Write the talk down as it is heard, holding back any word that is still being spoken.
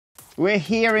We're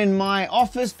here in my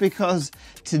office because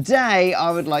today I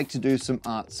would like to do some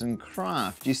arts and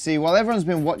craft. You see, while everyone's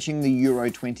been watching the Euro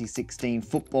 2016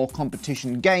 football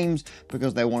competition games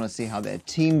because they want to see how their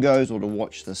team goes or to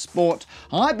watch the sport,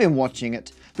 I've been watching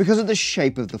it because of the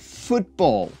shape of the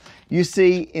football. You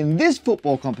see, in this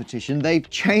football competition, they've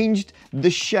changed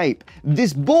the shape.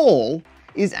 This ball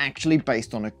is actually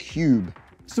based on a cube.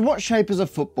 So what shape is a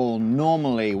football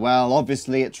normally? Well,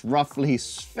 obviously it's roughly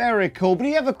spherical, but if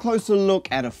you have a closer look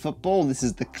at a football, this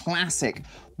is the classic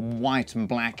white and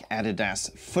black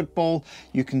Adidas football.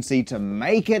 You can see to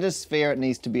make it a sphere, it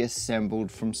needs to be assembled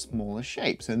from smaller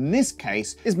shapes. In this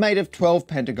case, it's made of 12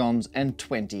 pentagons and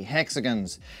 20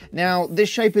 hexagons. Now, this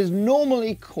shape is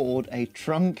normally called a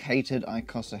truncated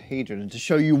icosahedron. And to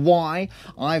show you why,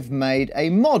 I've made a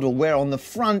model where on the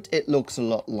front it looks a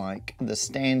lot like the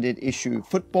standard issue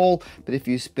football, but if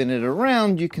you spin it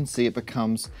around, you can see it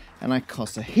becomes an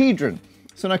icosahedron.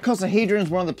 So an icosahedron is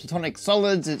one of the Platonic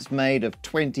solids. It's made of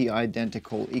 20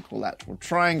 identical equilateral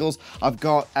triangles. I've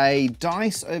got a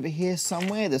dice over here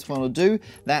somewhere. This one will do.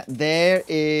 That there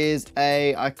is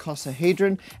a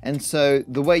icosahedron. And so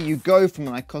the way you go from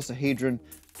an icosahedron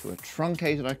to a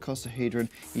truncated icosahedron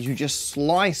is you just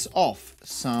slice off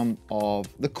some of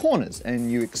the corners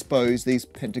and you expose these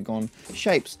pentagon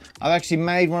shapes. I've actually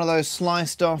made one of those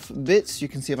sliced off bits. You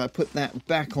can see if I put that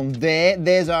back on there,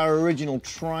 there's our original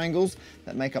triangles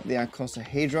that make up the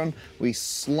icosahedron. We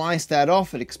slice that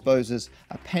off, it exposes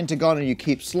a pentagon, and you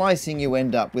keep slicing, you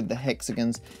end up with the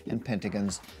hexagons and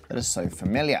pentagons that are so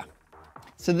familiar.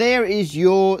 So there is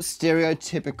your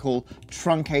stereotypical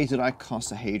truncated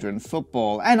icosahedron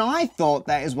football. And I thought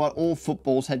that is what all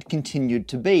footballs had continued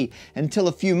to be until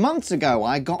a few months ago.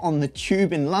 I got on the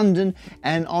tube in London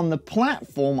and on the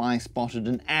platform I spotted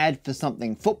an ad for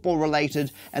something football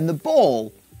related, and the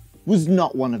ball was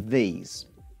not one of these.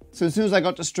 So as soon as I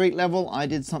got to street level, I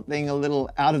did something a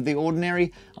little out of the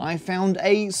ordinary. I found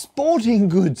a sporting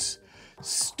goods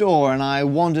store and I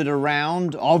wandered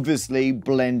around, obviously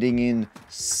blending in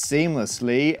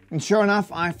seamlessly, and sure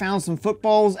enough I found some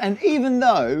footballs, and even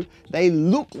though they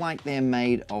look like they're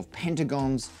made of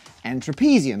pentagons and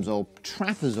trapeziums or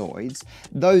trapezoids,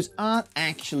 those aren't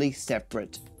actually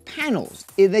separate panels.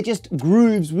 They're just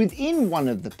grooves within one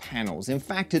of the panels. In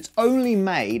fact, it's only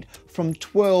made from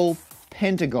 12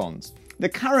 pentagons. The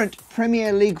current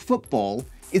Premier League football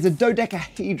is a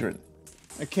dodecahedron.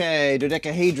 Okay,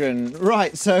 dodecahedron.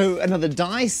 Right, so another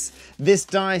dice. This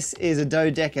dice is a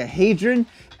dodecahedron,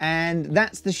 and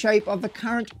that's the shape of the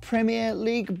current Premier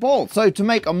League ball. So to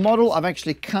make a model, I've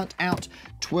actually cut out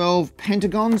 12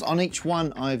 pentagons. On each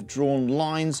one, I've drawn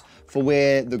lines for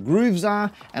where the grooves are,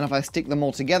 and if I stick them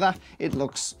all together, it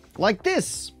looks like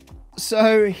this.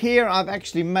 So here I've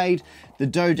actually made the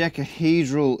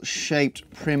dodecahedral shaped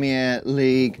Premier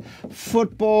League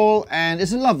football, and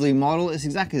it's a lovely model. It's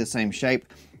exactly the same shape,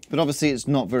 but obviously it's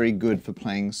not very good for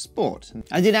playing sport.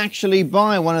 I did actually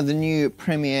buy one of the new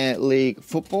Premier League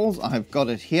footballs. I've got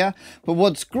it here, but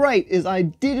what's great is I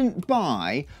didn't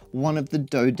buy one of the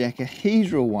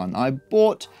dodecahedral one. I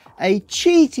bought a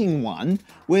cheating one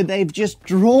where they've just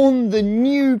drawn the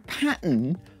new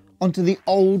pattern onto the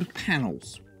old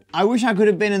panels. I wish I could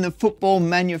have been in the football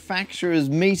manufacturers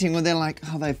meeting where they're like,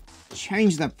 oh, they've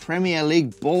changed the Premier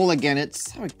League ball again.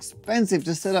 It's so expensive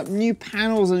to set up new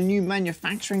panels and a new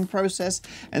manufacturing process.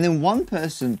 And then one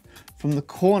person from the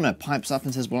corner pipes up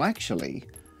and says, well, actually,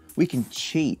 we can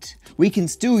cheat. We can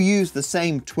still use the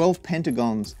same 12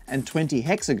 pentagons and 20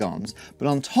 hexagons, but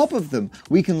on top of them,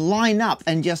 we can line up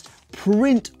and just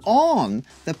print on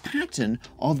the pattern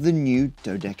of the new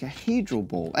dodecahedral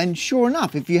ball. And sure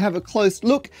enough, if you have a close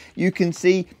look, you can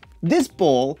see this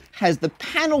ball has the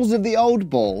panels of the old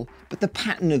ball, but the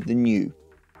pattern of the new.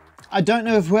 I don't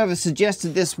know if whoever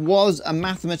suggested this was a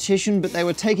mathematician, but they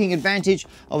were taking advantage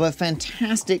of a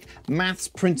fantastic maths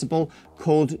principle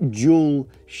called dual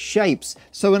shapes.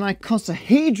 So an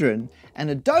icosahedron and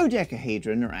a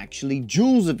dodecahedron are actually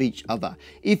duals of each other.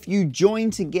 If you join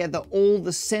together all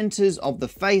the centers of the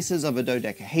faces of a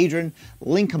dodecahedron,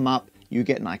 link them up, you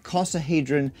get an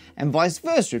icosahedron, and vice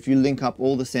versa. If you link up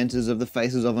all the centers of the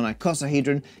faces of an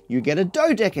icosahedron, you get a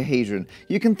dodecahedron.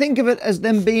 You can think of it as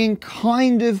them being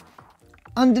kind of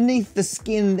underneath the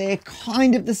skin. They're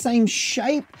kind of the same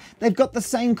shape. They've got the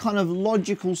same kind of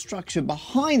logical structure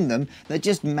behind them that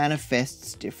just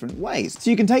manifests different ways. So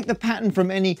you can take the pattern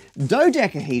from any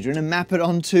dodecahedron and map it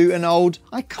onto an old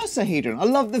icosahedron. I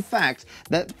love the fact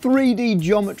that 3D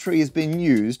geometry has been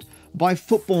used by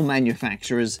football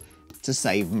manufacturers to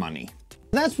save money.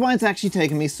 That's why it's actually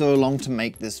taken me so long to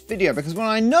make this video, because when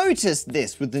I noticed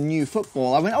this with the new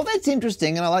football, I went, oh, that's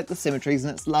interesting, and I like the symmetries,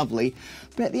 and it's lovely.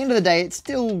 But at the end of the day, it's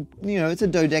still, you know, it's a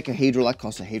dodecahedral,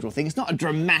 icosahedral thing. It's not a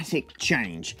dramatic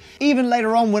change. Even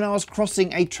later on, when I was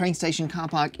crossing a train station car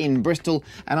park in Bristol,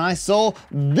 and I saw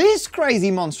this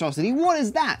crazy monstrosity, what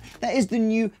is that? That is the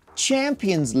new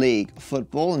Champions League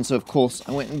football, and so of course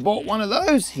I went and bought one of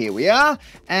those. Here we are,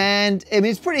 and I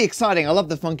mean, it's pretty exciting. I love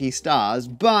the funky stars,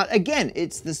 but again,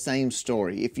 it's the same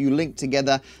story. If you link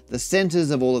together the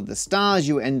centers of all of the stars,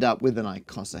 you end up with an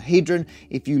icosahedron.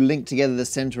 If you link together the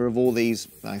center of all these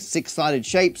six-sided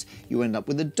shapes, you end up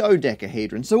with a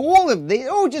dodecahedron. So all of these,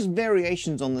 all just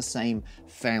variations on the same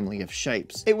family of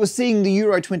shapes. It was seeing the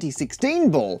Euro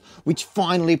 2016 ball which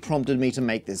finally prompted me to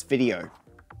make this video.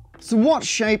 So what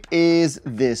shape is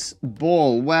this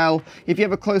ball? Well, if you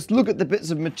have a close look at the bits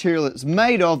of material it's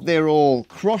made of, they're all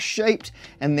cross-shaped,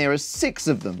 and there are 6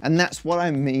 of them. And that's what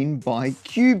I mean by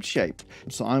cube-shaped.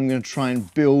 So I'm going to try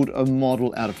and build a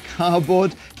model out of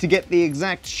cardboard to get the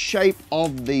exact shape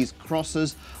of these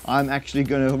crosses. I'm actually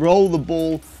going to roll the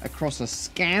ball across a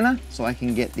scanner so I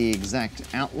can get the exact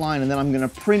outline, and then I'm going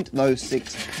to print those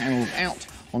 6 panels out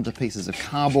onto pieces of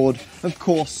cardboard, of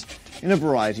course, in a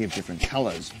variety of different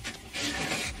colors.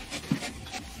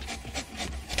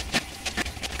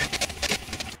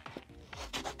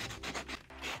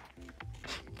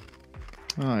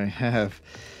 I have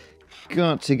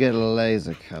got to get a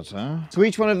laser cutter. So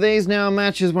each one of these now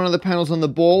matches one of the panels on the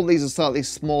ball. These are slightly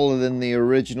smaller than the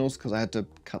originals because I had to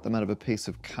cut them out of a piece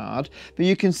of card. But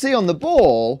you can see on the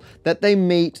ball that they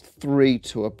meet 3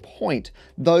 to a point.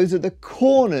 Those are the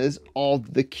corners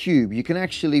of the cube. You can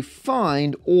actually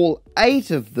find all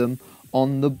 8 of them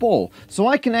on the ball. So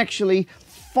I can actually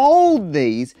fold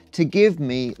these to give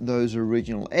me those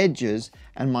original edges,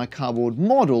 and my cardboard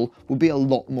model will be a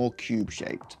lot more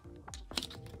cube-shaped.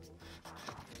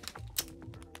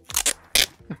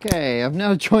 Okay, I've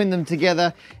now joined them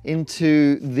together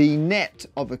into the net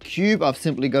of a cube. I've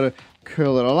simply got to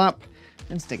curl it all up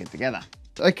and stick it together.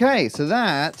 Okay, so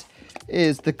that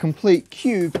is the complete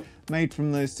cube made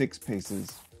from those 6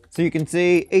 pieces. So you can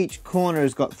see each corner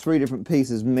has got 3 different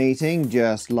pieces meeting,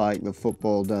 just like the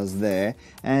football does there.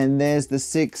 And there's the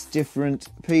 6 different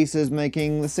pieces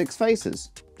making the 6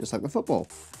 faces, just like the football.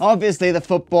 Obviously, the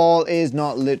football is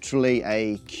not literally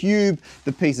a cube.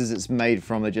 The pieces it's made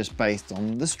from are just based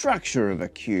on the structure of a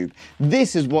cube.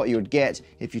 This is what you would get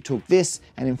if you took this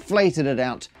and inflated it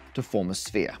out to form a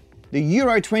sphere. The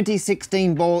Euro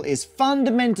 2016 ball is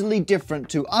fundamentally different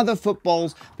to other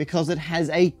footballs because it has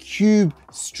a cube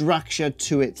structure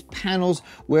to its panels,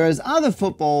 whereas other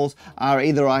footballs are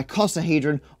either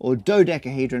icosahedron or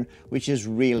dodecahedron, which is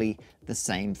really the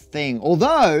same thing.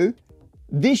 Although,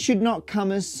 this should not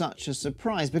come as such a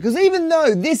surprise, because even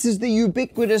though this is the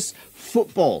ubiquitous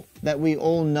football that we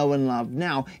all know and love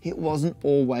now, it wasn't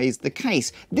always the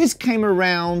case. This came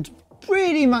around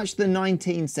pretty much the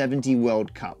 1970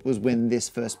 World Cup was when this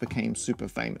first became super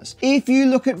famous. If you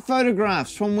look at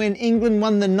photographs from when England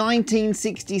won the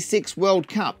 1966 World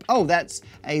Cup, oh, that's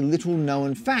a little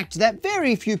known fact that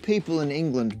very few people in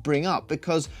England bring up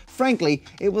because, frankly,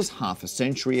 it was half a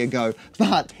century ago.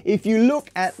 But if you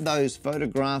look at those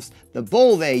photographs, the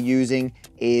ball they're using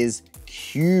is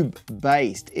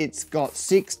cube-based. It's got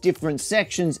 6 different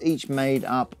sections, each made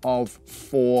up of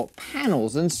 4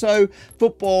 panels. And so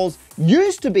footballs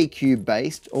used to be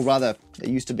cube-based, or rather, they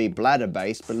used to be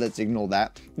bladder-based, but let's ignore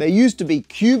that. They used to be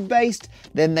cube-based,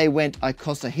 then they went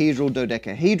icosahedral,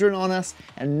 dodecahedron on us,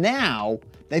 and now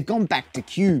they've gone back to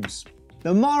cubes.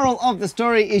 The moral of the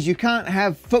story is you can't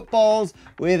have footballs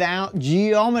without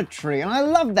geometry, and I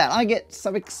love that. I get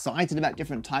so excited about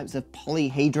different types of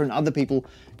polyhedron. Other people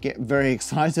get very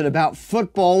excited about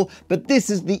football, but this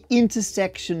is the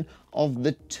intersection of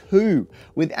the two.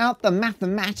 Without the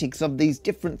mathematics of these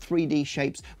different 3D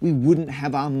shapes, we wouldn't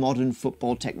have our modern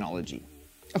football technology.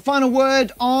 A final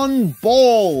word on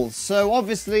balls. So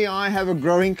obviously I have a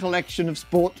growing collection of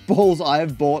sports balls I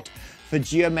have bought for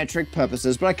geometric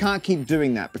purposes, but I can't keep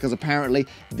doing that because apparently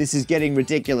this is getting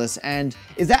ridiculous. And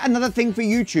is that another thing for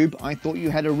YouTube? I thought you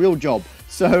had a real job.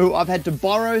 So I've had to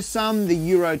borrow some. The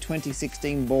Euro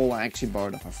 2016 ball I actually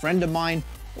borrowed off a friend of mine,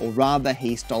 or rather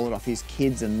he stole it off his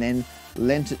kids and then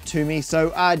lent it to me.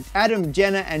 So Adam,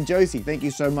 Jenna and Josie, thank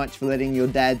you so much for letting your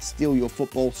dad steal your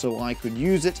football so I could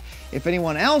use it. If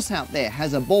anyone else out there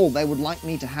has a ball they would like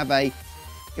me to have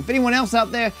If anyone else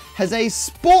out there has a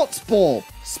sports ball,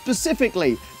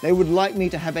 specifically, they would like me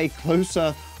to have a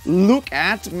closer look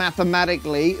at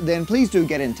mathematically, then please do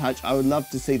get in touch. I would love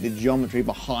to see the geometry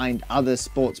behind other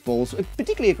sports balls,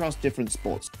 particularly across different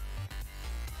sports.